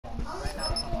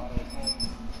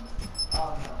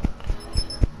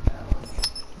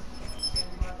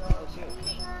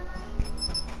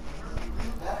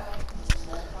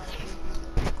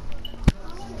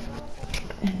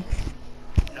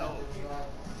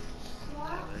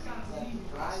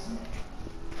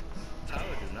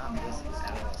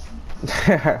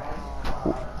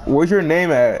Where's your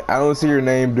name at? I don't see your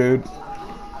name, dude.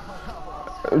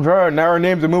 Bro, now our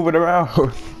names are moving around.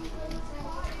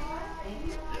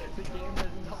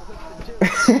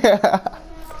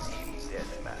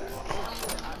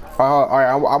 Alright,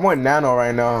 I'm on Nano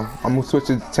right now. I'm gonna switch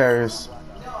to Terrace.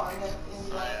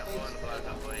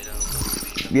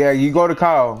 Yeah, you go to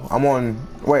Kyle. I'm on.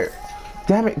 Wait.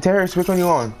 Damn it, Terrace, which one you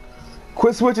on?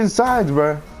 Quit switching sides,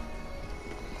 bro.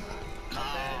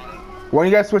 When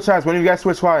you guys switch sides, when you guys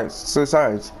switch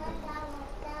sides.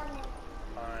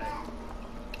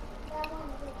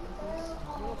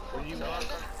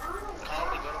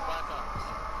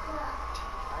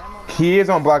 He is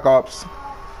on Black Ops.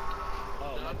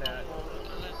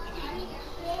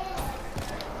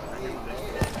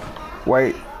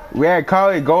 Wait, we had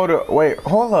Kylie go to. Wait,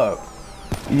 hold up.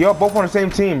 Y'all both on the same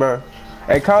team, bro.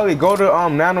 Hey, Kylie, go to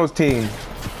Nano's team.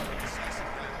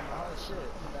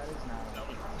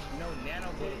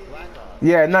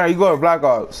 Yeah, no, you go to Black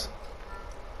Ops.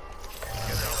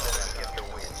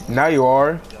 Now you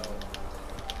are.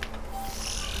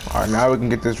 Alright, now we can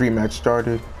get this rematch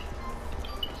started.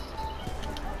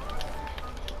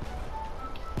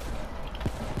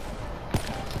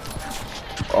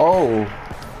 Oh.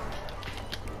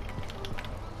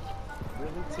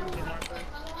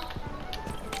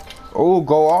 Oh,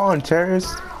 go on,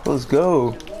 Terrace. Let's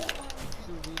go.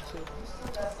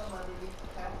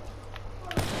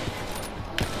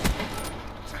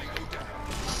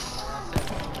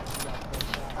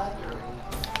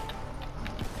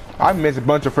 I missed a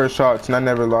bunch of first shots and I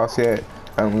never lost yet.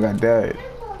 I got dead.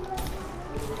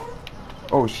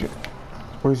 Oh shit.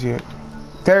 Where's he at?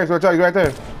 Terrace, watch out, he's right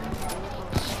there.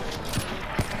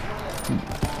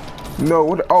 No,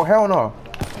 what? Oh, hell no.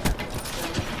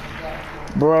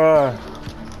 Bruh.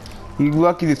 You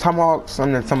lucky the tomahawks,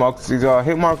 these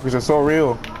hit markers are so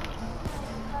real.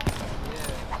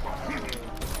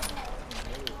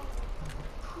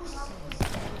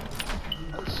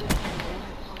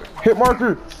 Hit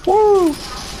marker! Woo!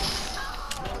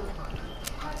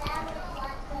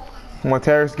 Come on,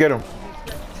 Terrace, get him.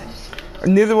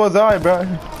 Neither was I, bro.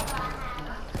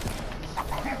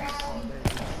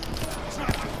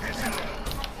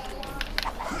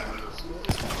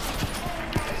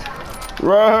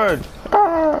 Run!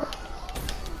 Ah!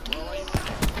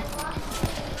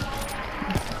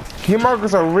 Hit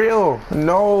markers are real.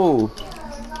 No.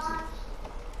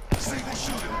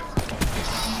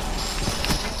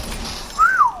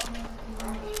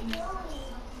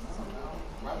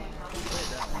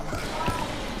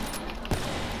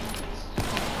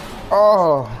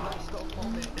 Oh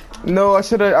no! I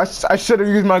should have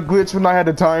used my glitch when I had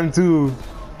the time too.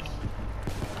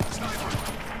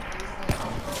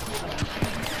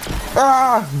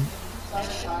 Ah!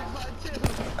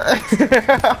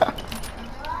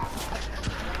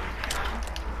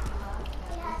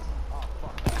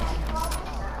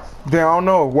 Damn, I don't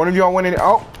know. One of y'all went in.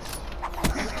 Oh,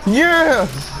 yeah!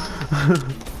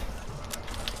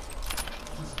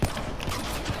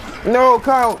 No,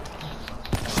 Kyle.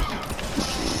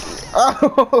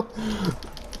 Oh.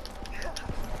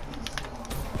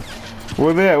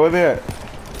 Where they at? Where they at?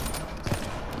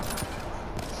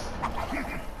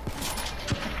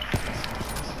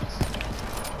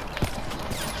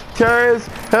 Terrace,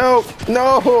 help!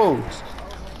 No!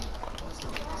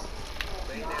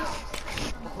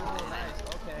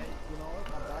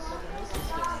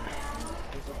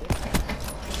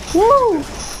 Woo!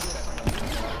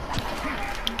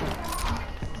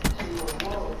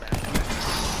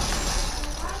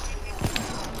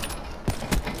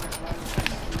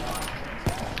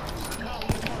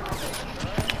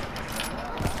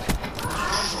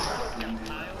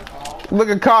 Look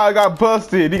at Kyle, got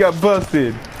busted. He got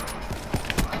busted.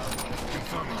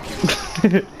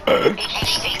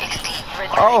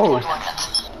 Oh.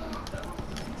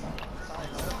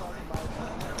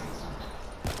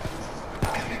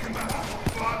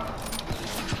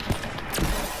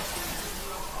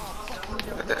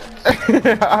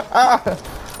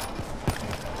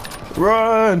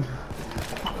 Run.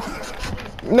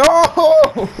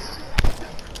 No.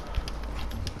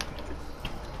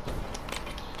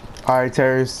 Alright,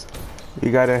 Terrace.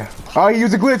 You gotta. Oh, he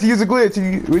used a glitch. He used a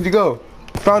glitch. Where'd you go?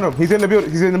 Found him. He's in the building.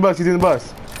 He's in the bus. He's in the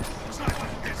bus.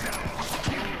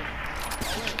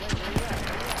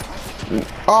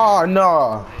 Oh,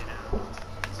 no.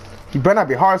 You better not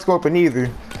be hard scoping either.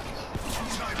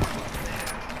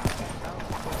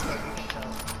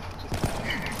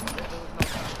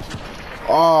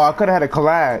 Oh, I could have had a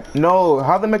collab. No,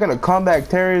 how they making a comeback?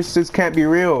 Terrace just can't be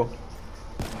real.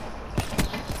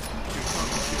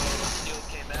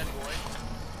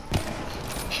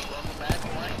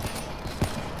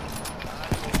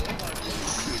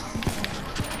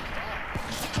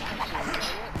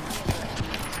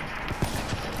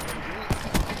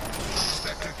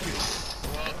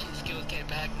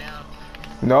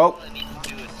 Nope. All I need to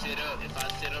do is sit up. If I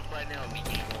sit up right now, it'll be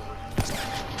game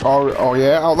over. Oh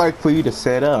yeah. I'd like for you to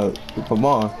set up. Come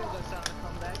on.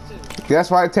 That's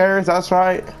right, Terrence. That's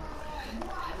right. I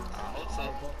hope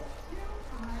so.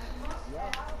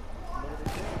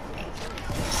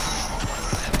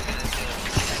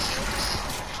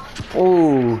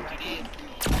 Oh.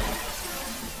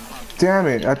 Damn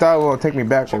it. I thought it would take me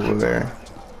back over there.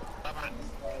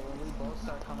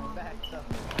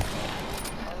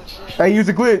 Hey, use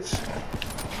a glitch.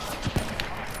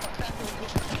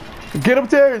 Get up,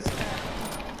 Terrence.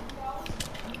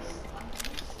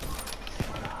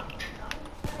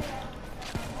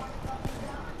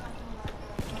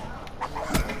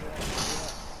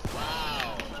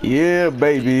 Wow. Yeah,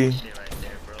 baby. Shit right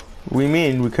there, bro. We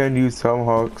mean we couldn't use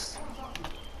tomahawks.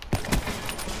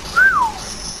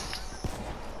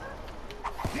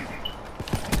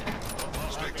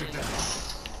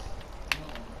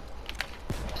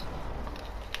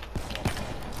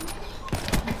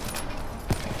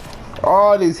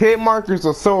 Oh, these hit markers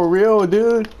are so real,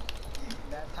 dude.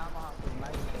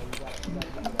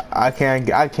 I can't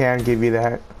give you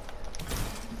that.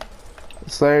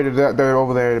 Slayer, they're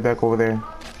over there, they're back over there.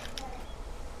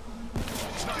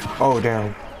 Oh,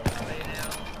 damn.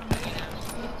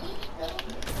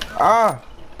 Ah!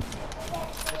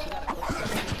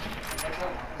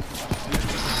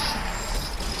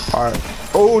 Alright.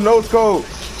 Oh, no scope!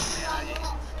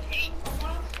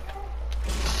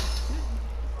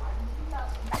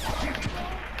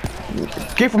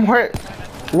 Get from where?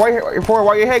 Why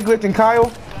your head glitching, Kyle?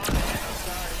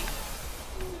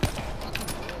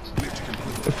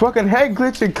 Fucking head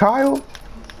glitching, Kyle.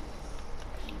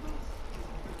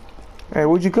 Hey,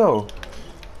 where'd you go?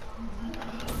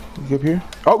 You up here?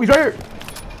 Oh, he's right here.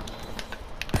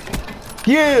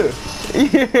 Yeah,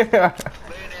 yeah.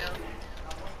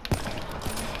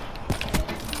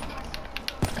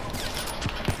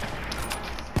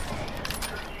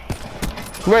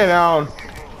 Lay down.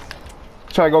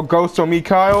 Try to go ghost on me,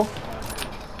 Kyle.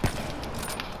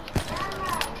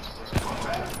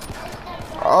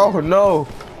 Oh no.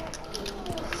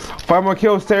 5 more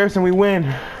kills, Terrace, and we win.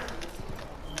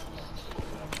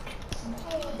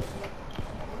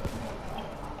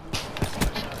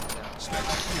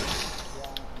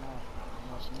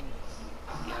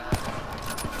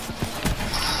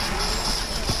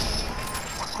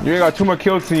 You ain't got 2 more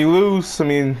kills and you lose. I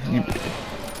mean, you...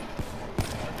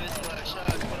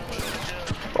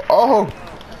 Oh!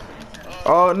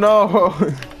 Oh no!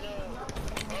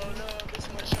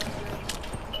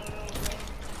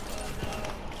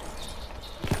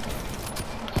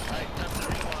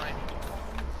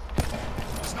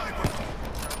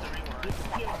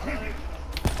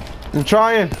 I'm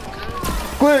trying.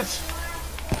 Glitch.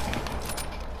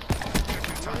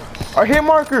 A hit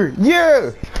marker.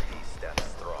 Yeah.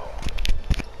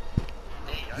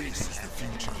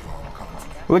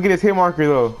 Look at this hit marker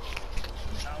though.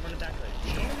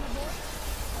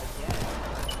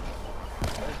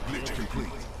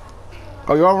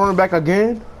 Oh, y'all running back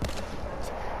again?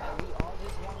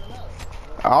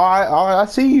 All right, I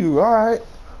see you. All right.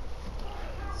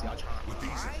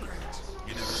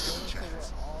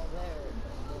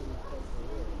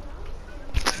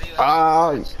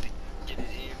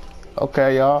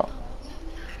 Okay, y'all.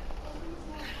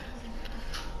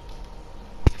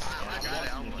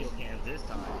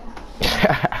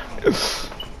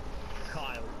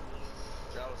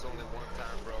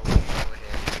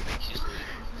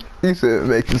 He said it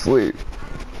makes you sleep.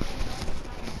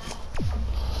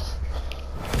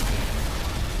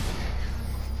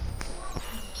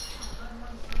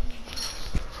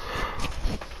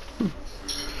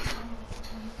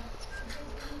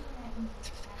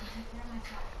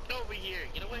 Get over here.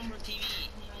 Get away from TV.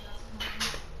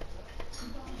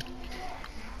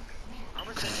 I'm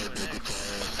gonna send you a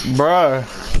next.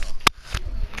 Bruh.